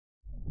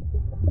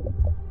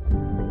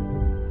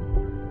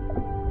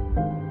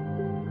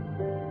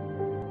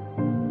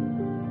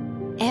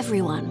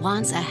Everyone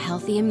wants a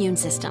healthy immune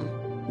system,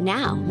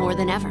 now more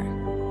than ever.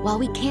 While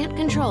we can't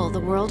control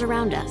the world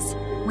around us,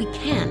 we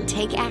can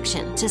take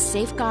action to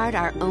safeguard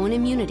our own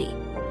immunity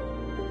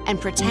and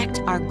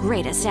protect our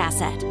greatest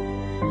asset.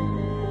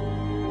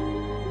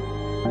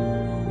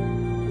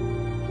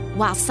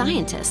 While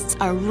scientists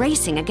are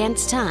racing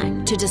against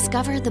time to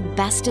discover the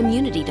best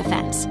immunity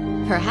defense,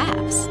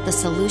 perhaps the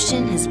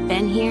solution has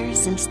been here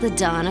since the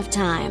dawn of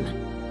time.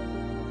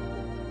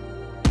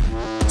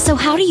 So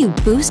how do you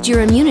boost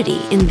your immunity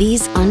in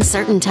these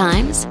uncertain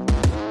times?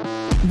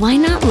 Why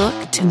not look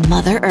to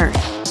Mother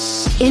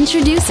Earth?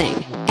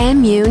 Introducing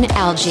Immune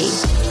Algae.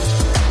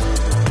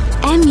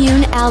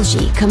 Immune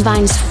Algae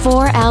combines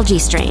 4 algae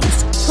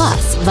strains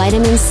plus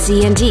vitamins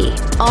C and D,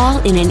 all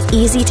in an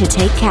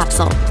easy-to-take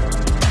capsule.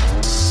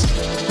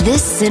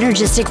 This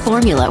synergistic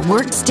formula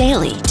works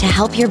daily to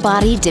help your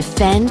body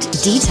defend,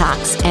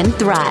 detox, and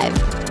thrive.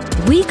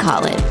 We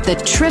call it the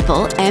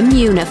triple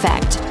immune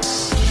effect.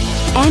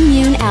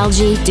 Immune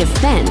Algae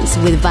defends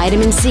with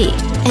vitamin C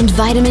and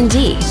vitamin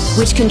D,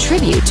 which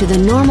contribute to the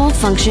normal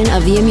function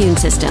of the immune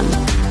system.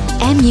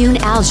 Immune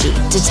Algae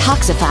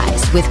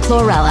detoxifies with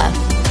chlorella,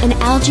 an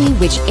algae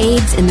which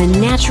aids in the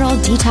natural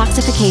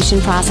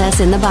detoxification process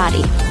in the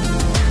body.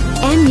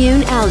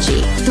 Immune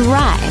Algae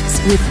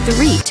thrives with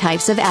 3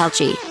 types of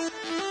algae: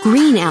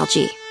 green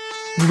algae,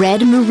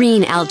 red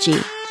marine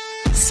algae,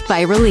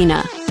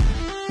 spirulina.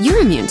 Your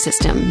immune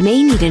system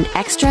may need an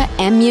extra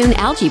immune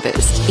algae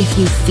boost if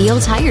you feel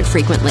tired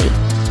frequently,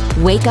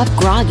 wake up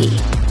groggy,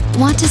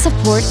 want to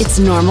support its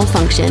normal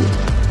function.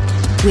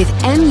 With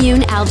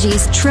Immune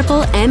Algae's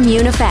triple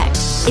immune effect,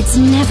 it's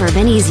never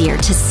been easier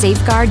to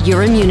safeguard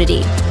your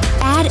immunity.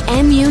 Add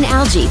Immune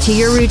Algae to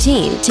your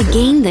routine to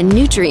gain the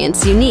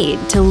nutrients you need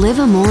to live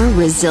a more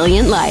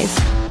resilient life.